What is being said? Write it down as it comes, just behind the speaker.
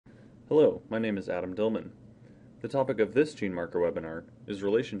Hello, my name is Adam Dillman. The topic of this GeneMarker webinar is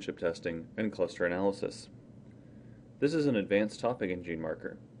relationship testing and cluster analysis. This is an advanced topic in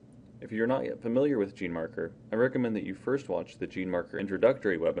GeneMarker. If you're not yet familiar with GeneMarker, I recommend that you first watch the GeneMarker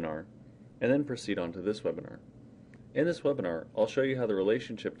introductory webinar and then proceed on to this webinar. In this webinar, I'll show you how the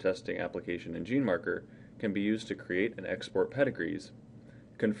relationship testing application in GeneMarker can be used to create and export pedigrees,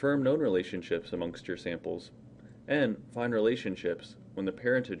 confirm known relationships amongst your samples, and find relationships when the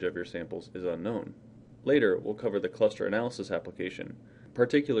parentage of your samples is unknown. Later, we'll cover the cluster analysis application,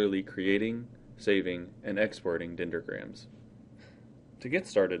 particularly creating, saving, and exporting dendrograms. To get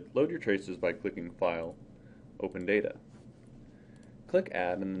started, load your traces by clicking File, Open Data. Click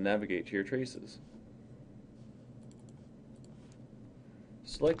Add and then navigate to your traces.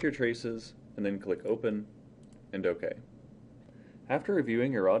 Select your traces and then click Open and OK. After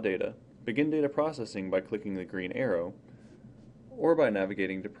reviewing your raw data, begin data processing by clicking the green arrow or by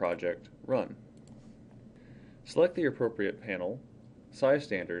navigating to Project Run. Select the appropriate panel, size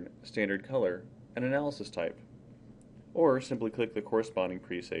standard, standard color, and analysis type, or simply click the corresponding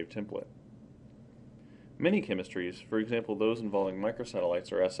pre-saved template. Many chemistries, for example those involving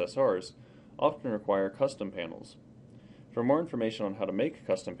microsatellites or SSRs, often require custom panels. For more information on how to make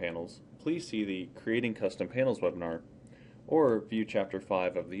custom panels, please see the Creating Custom Panels webinar or view Chapter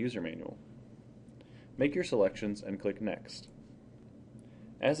 5 of the user manual. Make your selections and click Next.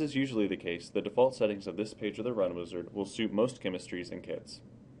 As is usually the case, the default settings of this page of the Run Wizard will suit most chemistries and kits.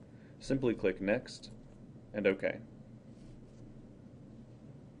 Simply click Next and OK.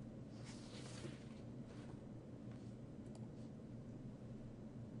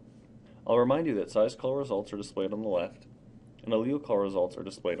 I'll remind you that size call results are displayed on the left and allele call results are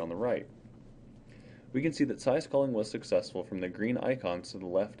displayed on the right. We can see that size calling was successful from the green icons to the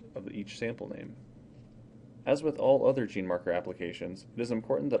left of each sample name. As with all other GeneMarker applications, it is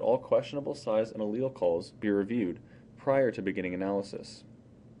important that all questionable size and allele calls be reviewed prior to beginning analysis.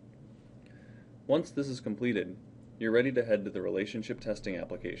 Once this is completed, you're ready to head to the relationship testing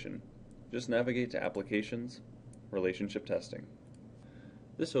application. Just navigate to Applications, Relationship Testing.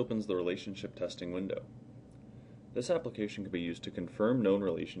 This opens the relationship testing window. This application can be used to confirm known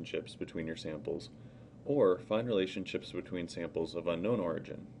relationships between your samples or find relationships between samples of unknown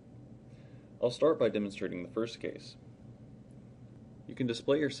origin. I'll start by demonstrating the first case. You can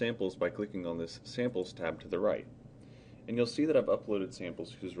display your samples by clicking on this Samples tab to the right, and you'll see that I've uploaded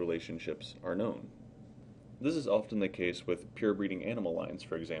samples whose relationships are known. This is often the case with pure breeding animal lines,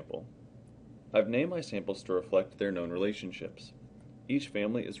 for example. I've named my samples to reflect their known relationships. Each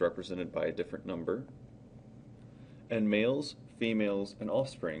family is represented by a different number, and males, females, and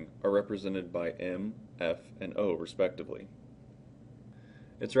offspring are represented by M, F, and O respectively.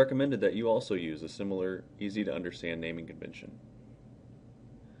 It's recommended that you also use a similar, easy-to-understand naming convention.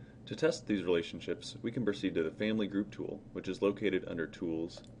 To test these relationships, we can proceed to the Family Group tool, which is located under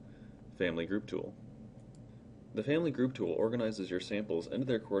Tools, Family Group Tool. The Family Group tool organizes your samples into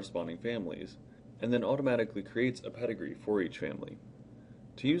their corresponding families, and then automatically creates a pedigree for each family.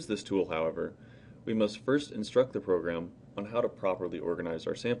 To use this tool, however, we must first instruct the program on how to properly organize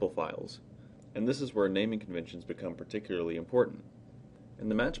our sample files, and this is where naming conventions become particularly important. In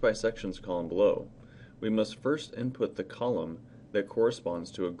the Match by Sections column below, we must first input the column that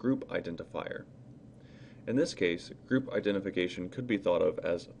corresponds to a group identifier. In this case, group identification could be thought of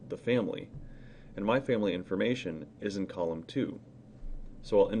as the family, and my family information is in column 2,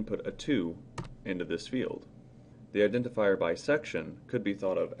 so I'll input a 2 into this field. The identifier by section could be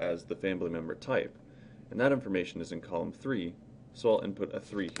thought of as the family member type, and that information is in column 3, so I'll input a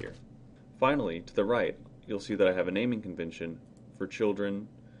 3 here. Finally, to the right, you'll see that I have a naming convention for children,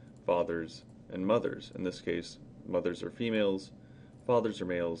 fathers, and mothers. In this case, mothers are females, fathers are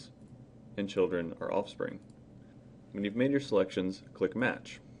males, and children are offspring. When you've made your selections, click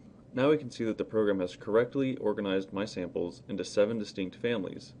Match. Now we can see that the program has correctly organized my samples into 7 distinct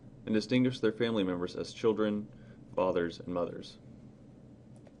families and distinguished their family members as children, fathers, and mothers.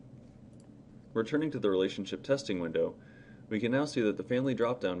 Returning to the relationship testing window, we can now see that the family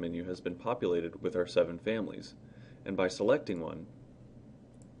drop-down menu has been populated with our 7 families, and by selecting one,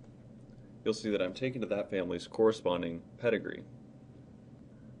 you'll see that I'm taken to that family's corresponding pedigree.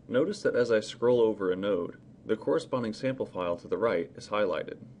 Notice that as I scroll over a node, the corresponding sample file to the right is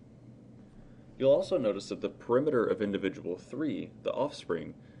highlighted. You'll also notice that the perimeter of individual 3, the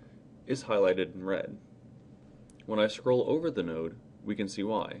offspring, is highlighted in red. When I scroll over the node, we can see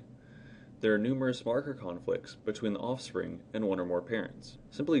why. There are numerous marker conflicts between the offspring and one or more parents.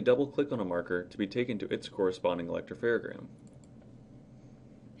 Simply double-click on a marker to be taken to its corresponding electropherogram.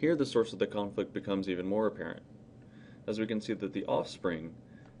 Here the source of the conflict becomes even more apparent, as we can see that the offspring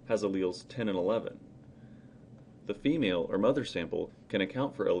has alleles 10 and 11. The female or mother sample can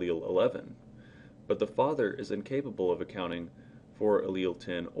account for allele 11, but the father is incapable of accounting for allele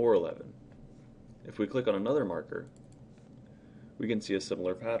 10 or 11. If we click on another marker, we can see a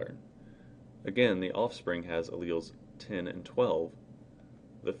similar pattern. Again, the offspring has alleles 10 and 12,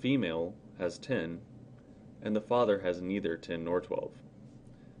 the female has 10, and the father has neither 10 nor 12.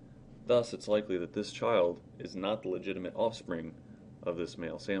 Thus, it's likely that this child is not the legitimate offspring of this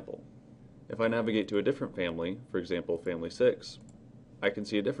male sample. If I navigate to a different family, for example family 6, I can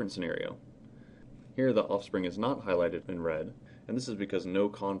see a different scenario. Here the offspring is not highlighted in red, and this is because no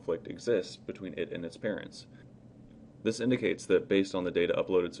conflict exists between it and its parents. This indicates that based on the data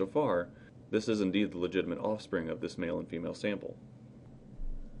uploaded so far, this is indeed the legitimate offspring of this male and female sample.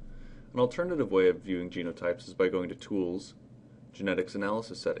 An alternative way of viewing genotypes is by going to Tools, Genetics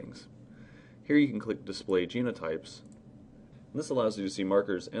Analysis Settings. Here you can click Display Genotypes. This allows you to see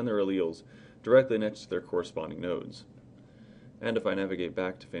markers and their alleles directly next to their corresponding nodes. And if I navigate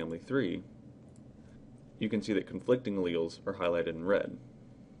back to family 3, you can see that conflicting alleles are highlighted in red.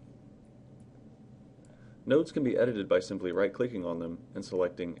 Nodes can be edited by simply right-clicking on them and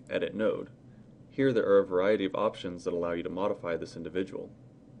selecting Edit Node. Here there are a variety of options that allow you to modify this individual.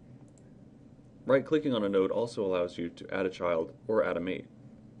 Right-clicking on a node also allows you to add a child or add a mate.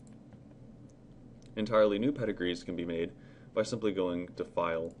 Entirely new pedigrees can be made by simply going to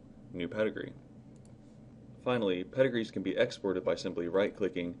File, New Pedigree. Finally, pedigrees can be exported by simply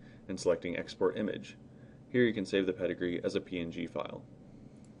right-clicking and selecting Export Image. Here you can save the pedigree as a PNG file.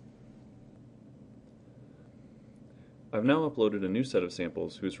 I've now uploaded a new set of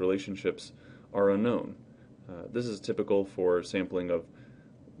samples whose relationships are unknown. This is typical for sampling of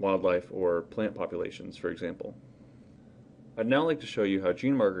wildlife or plant populations, for example. I'd now like to show you how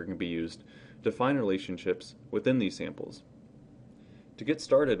GeneMarker can be used to find relationships within these samples. To get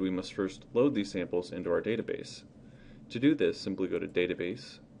started, we must first load these samples into our database. To do this, simply go to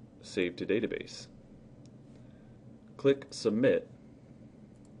Database, Save to Database. Click Submit,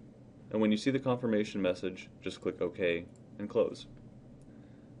 and when you see the confirmation message, just click OK and close.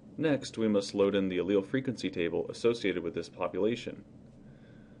 Next, we must load in the allele frequency table associated with this population.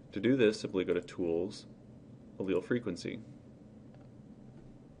 To do this, simply go to Tools, Allele Frequency.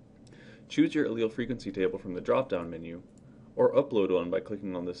 Choose your allele frequency table from the drop-down menu, or upload one by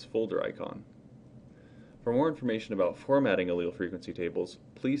clicking on this folder icon. For more information about formatting allele frequency tables,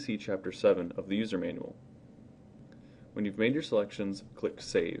 please see Chapter 7 of the user manual. When you've made your selections, click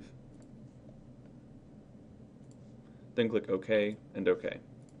Save. Then click OK and OK.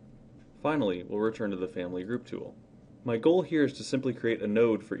 Finally, we'll return to the Family Group tool. My goal here is to simply create a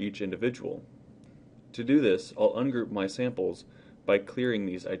node for each individual. To do this, I'll ungroup my samples by clearing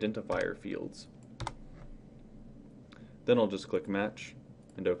these identifier fields. Then I'll just click Match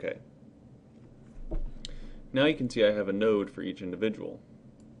and OK. Now you can see I have a node for each individual.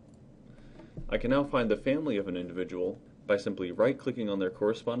 I can now find the family of an individual by simply right-clicking on their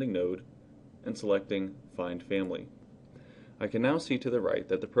corresponding node and selecting Find Family. I can now see to the right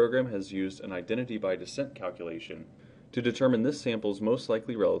that the program has used an identity by descent calculation to determine this sample's most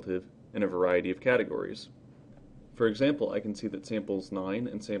likely relative in a variety of categories. For example, I can see that samples 9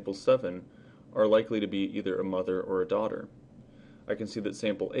 and sample 7 are likely to be either a mother or a daughter. I can see that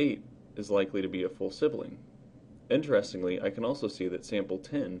sample 8 is likely to be a full sibling. Interestingly, I can also see that sample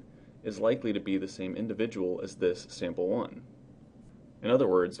 10 is likely to be the same individual as this sample 1. In other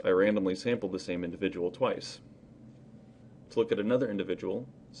words, I randomly sampled the same individual twice. To look at another individual,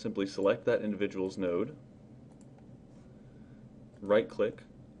 simply select that individual's node, right-click,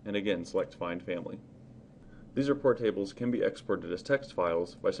 and again select Find Family. These report tables can be exported as text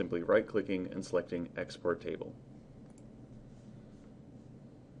files by simply right-clicking and selecting Export Table.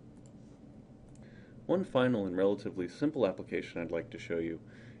 One final and relatively simple application I'd like to show you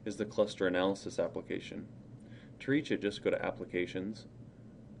is the cluster analysis application. To reach it, just go to Applications,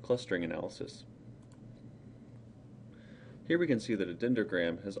 Clustering Analysis. Here we can see that a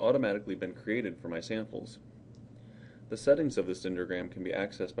dendrogram has automatically been created for my samples. The settings of this dendrogram can be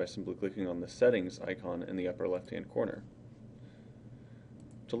accessed by simply clicking on the Settings icon in the upper left-hand corner.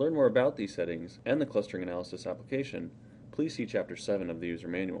 To learn more about these settings and the clustering analysis application, please see Chapter 7 of the user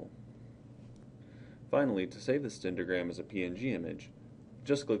manual. Finally, to save this dendrogram as a PNG image,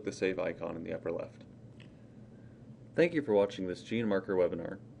 just click the Save icon in the upper left. Thank you for watching this GeneMarker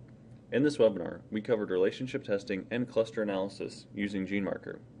webinar. In this webinar, we covered relationship testing and cluster analysis using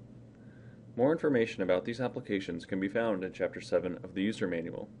GeneMarker. More information about these applications can be found in Chapter 7 of the user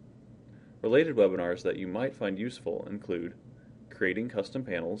manual. Related webinars that you might find useful include creating custom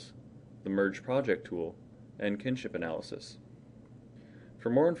panels, the Merge project tool, and kinship analysis. For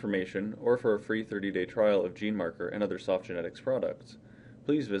more information, or for a free 30-day trial of GeneMarker and other Soft Genetics products,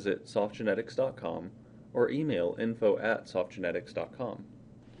 please visit softgenetics.com or email info@softgenetics.com.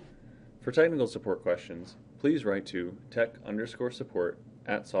 For technical support questions, please write to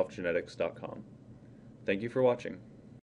tech_support@softgenetics.com. Thank you for watching.